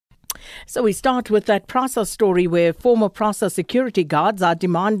So we start with that PRASA story where former PRASA security guards are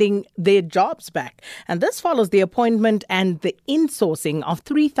demanding their jobs back. And this follows the appointment and the insourcing of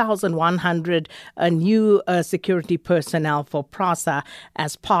 3,100 new security personnel for PRASA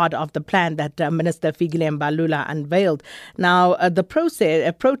as part of the plan that Minister Fikile Mbalula unveiled. Now, the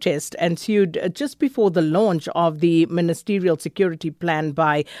protest ensued just before the launch of the ministerial security plan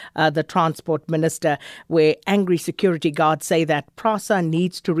by the Transport Minister, where angry security guards say that PRASA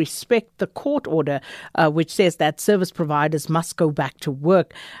needs to respect the court order, which says that service providers must go back to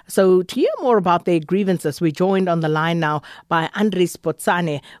work. So to hear more about their grievances, we're joined on the line now by Andries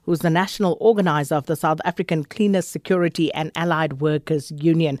Potsane, who's the national organizer of the South African Cleaners Security and Allied Workers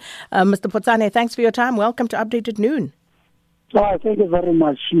Union. Mr. Potsane, thanks for your time. Welcome to Updated Noon. Thank you very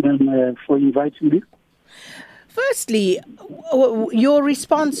much for inviting me. Firstly, your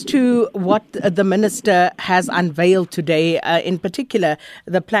response to what the minister has unveiled today, in particular,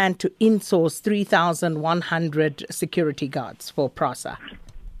 the plan to insource 3,100 security guards for PRASA.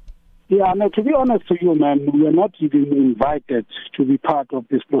 Yeah, no, to be honest to you, man, we were not even invited to be part of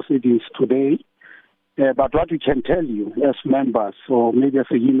these proceedings today. But what we can tell you as members, or maybe as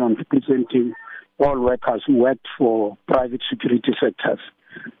a union representing all workers who work for private security sectors,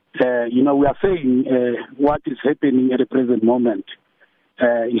 we are saying what is happening at the present moment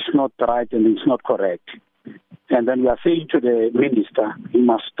is not right and it's not correct. And then we are saying to the minister, he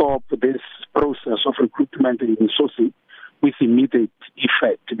must stop this process of recruitment and insourcing with immediate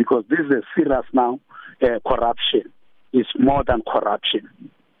effect, because this is a serious now corruption. It's more than corruption.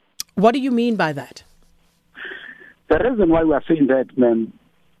 What do you mean by that? The reason why we are saying that, man,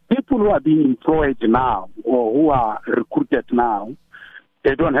 people who are being employed now or who are recruited now,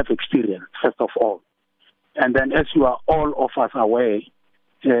 they don't have experience, first of all. And then, as you are all of us aware,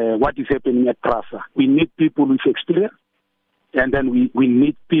 what is happening at PRASA, we need people with experience, and then we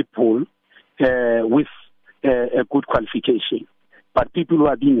need people with a good qualification. But people who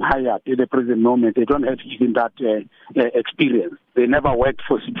are being hired at the present moment, they don't have even that experience. They never worked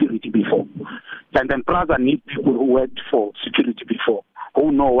for security before. And then PRASA needs people who worked for security before,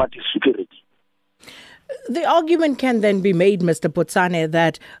 who know what is security. The argument can then be made, Mr. Potsane,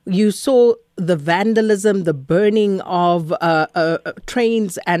 that you saw the vandalism, the burning of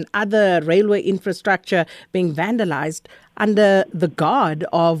trains and other railway infrastructure being vandalized under the guard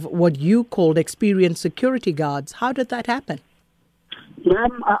of what you called experienced security guards. How did that happen?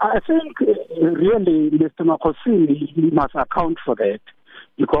 Ma'am, I think really Mr. Makosini, he must account for that,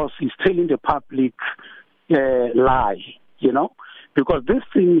 because he's telling the public lie, because this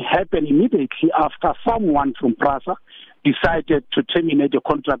thing happened immediately after someone from PRASA decided to terminate the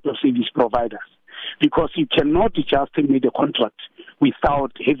contract of service providers, because you cannot just terminate the contract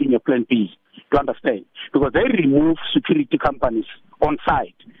without having a plan B. You understand? Because they removed security companies on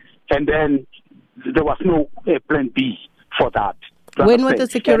site, and then there was no plan B for that. When were the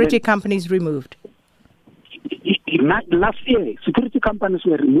security companies removed? Last year. Security companies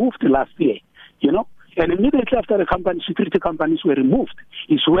were removed last year, And immediately after the security companies were removed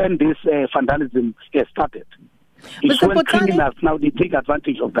is when this vandalism started. It's when criminals now they take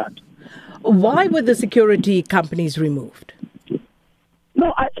advantage of that. Why were the security companies removed?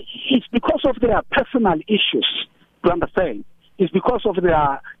 No, it's because of their personal issues, to understand. It's because of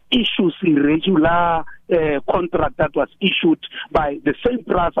their issues in regular contract that was issued by the same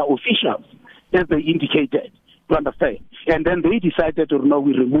PRASA officials, as they indicated. To understand. And then they decided to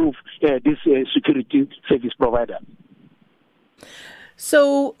we remove this security service provider.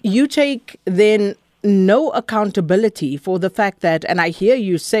 So you take then no accountability for the fact that, and I hear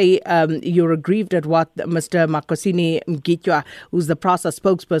you say you're aggrieved at what Mr. Makosini Mgitwa, who's the PRASA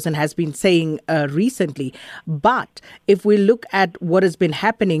spokesperson, has been saying recently. But if we look at what has been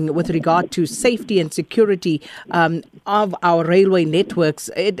happening with regard to safety and security of our railway networks,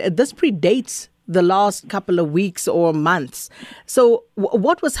 this predates the last couple of weeks or months. So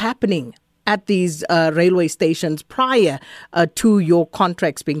what was happening at these railway stations prior to your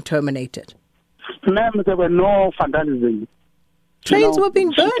contracts being terminated? Ma'am, there were no vandalism. Trains were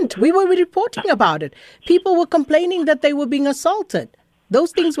being burnt. We were reporting about it. People were complaining that they were being assaulted.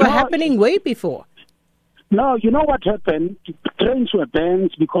 Those things were happening way before. No, you know what happened? Trains were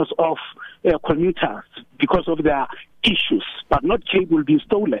burned because of commuters, because of their issues, but not cable being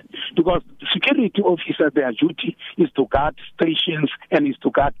stolen. Because the security officers, their duty is to guard stations and is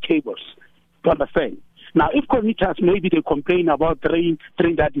to guard cables. To understand? Now, if commuters, maybe they complain about train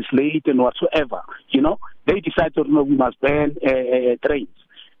that is late and whatsoever, they decide to we must ban trains.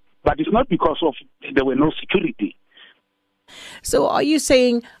 But it's not because of there were no security. So are you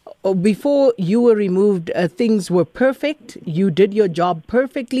saying before you were removed, things were perfect? You did your job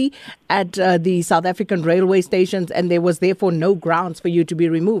perfectly at the South African railway stations, and there was therefore no grounds for you to be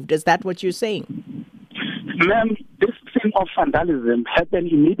removed. Is that what you're saying? Ma'am, this thing of vandalism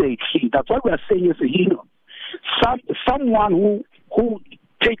happened immediately. That's what we are saying is, someone who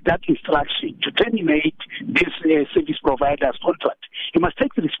take that instruction to terminate this service provider's contract, you must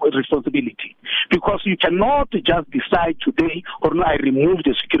take the responsibility, because you cannot just decide today or no, I remove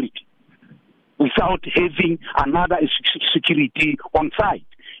the security without having another security on site.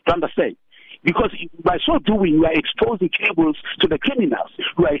 Do you understand? Because by so doing, you are exposing cables to the criminals.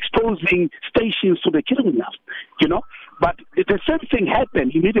 You are exposing stations to the criminals, But the same thing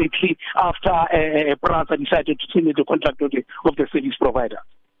happened immediately after PRASA decided to terminate the contract of the service provider.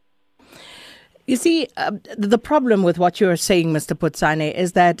 You see, the problem with what you're saying, Mr. Putsane,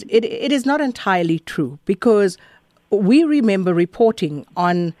 is that it is not entirely true, because we remember reporting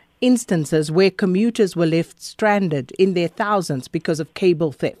on instances where commuters were left stranded in their thousands because of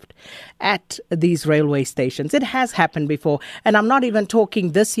cable theft at these railway stations. It has happened before. And I'm not even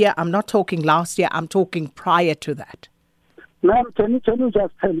talking this year. I'm not talking last year. I'm talking prior to that. Ma'am, can we tell you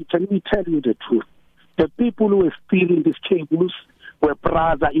the truth? The people who were stealing these cables were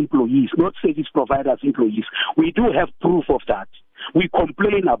PRASA employees, not service providers employees. We do have proof of that. We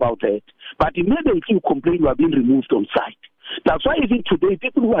complain about that. But immediately you complain, you are being removed on site. That's why even today,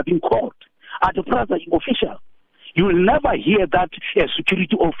 people who have been caught are the PRASA officials. You will never hear that a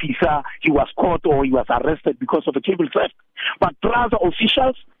security officer, he was caught or he was arrested because of a cable theft. But PRASA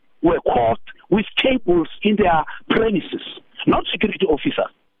officials were caught with cables in their premises, not security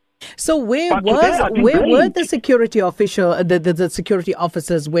officers. So where were the security the security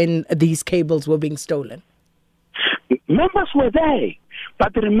officers when these cables were being stolen? Members were there,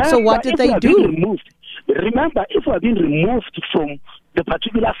 but remember. So what did they do? Remember, if we have been removed from the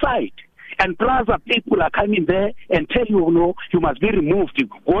particular site, and PRASA people are coming there and tell you, no, you must be removed,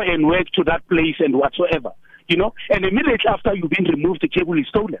 go and work to that place and whatsoever, and immediately after you've been removed, the cable is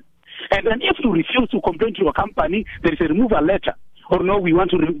stolen. And then if you refuse to complain to your company, there is a removal letter. Or no, we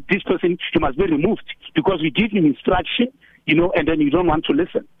want to, this person, he must be removed because we give him instruction, and then you don't want to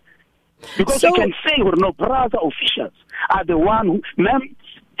listen. Because you can say, or no, PRASA officials are the one who, ma'am,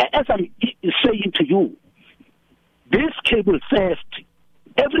 as I'm saying to you, this cable theft,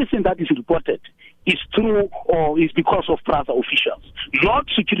 everything that is reported is true or is because of PRASA officials, not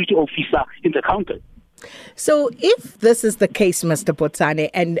security officer in the counter. So if this is the case, Mr. Putsane,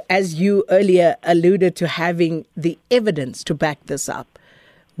 and as you earlier alluded to having the evidence to back this up,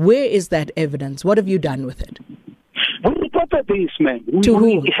 where is that evidence? What have you done with it? We reported this, man.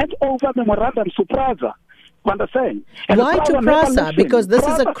 We had over memorandums to PRASA. Understand? And why to PRASA? Because this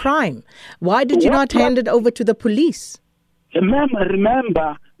is a crime. Why did you not hand it over to the police? Ma'am,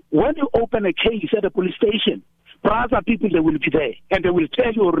 remember, when you open a case at a police station, PRASA people, they will be there. And they will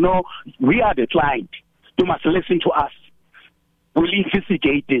tell you, no, we are the client. You must listen to us. We'll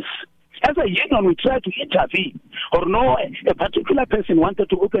investigate this. As a union, we try to intervene. Or no, a particular person wanted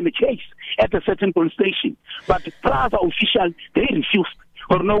to open a case at a certain police station. But the PRASA official, they refused.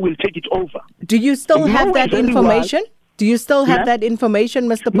 Or no, we'll take it over. Do you still have that information? Do you still have that information,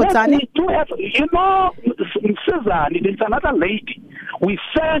 Mr. Putsane? Yes, we do have, Cesar, there's another lady. We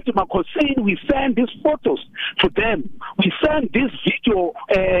sent Makosin, we sent these photos to them. We sent these video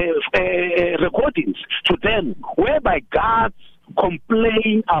recordings to them, whereby guards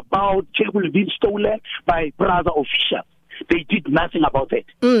complain about cable being stolen by PRASA officials. They did nothing about it.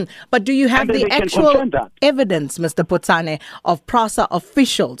 But do you have the actual evidence, Mr. Putsane, of PRASA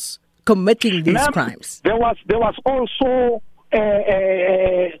officials committing these crimes? There was also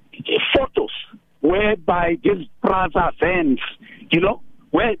photos whereby these PRASA vans,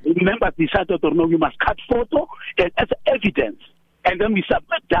 where members decided, no, you must cut photo as evidence. And then we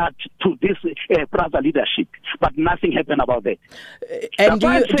submit that to this PRASA leadership. But nothing happened about that. And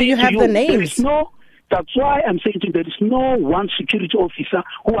do you have the names? That's why I'm saying to you, there is no one security officer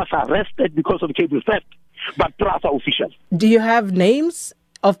who was arrested because of cable theft, but PRASA officials. Do you have names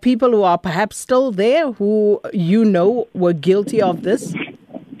of people who are perhaps still there who were guilty of this?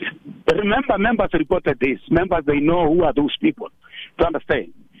 Remember, members reported this. Members, they know who are those people. To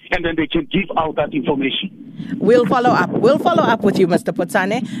understand? And then they can give out that information. We'll follow up. We'll follow up with you, Mr.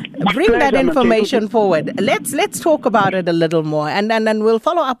 Putsane. Bring that information forward. Let's talk about it a little more, and then we'll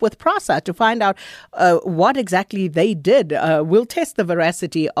follow up with PRASA to find out what exactly they did. We'll test the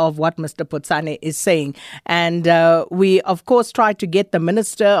veracity of what Mr. Putsane is saying, and we of course tried to get the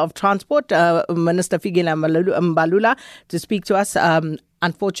Minister of Transport, Minister Fikile Mbalula, to speak to us.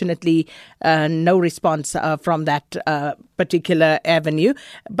 unfortunately, no response from that particular avenue.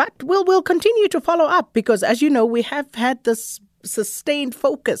 But we'll continue to follow up because, as you know, we have had this sustained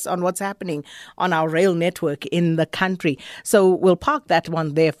focus on what's happening on our rail network in the country. So we'll park that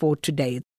one there for today.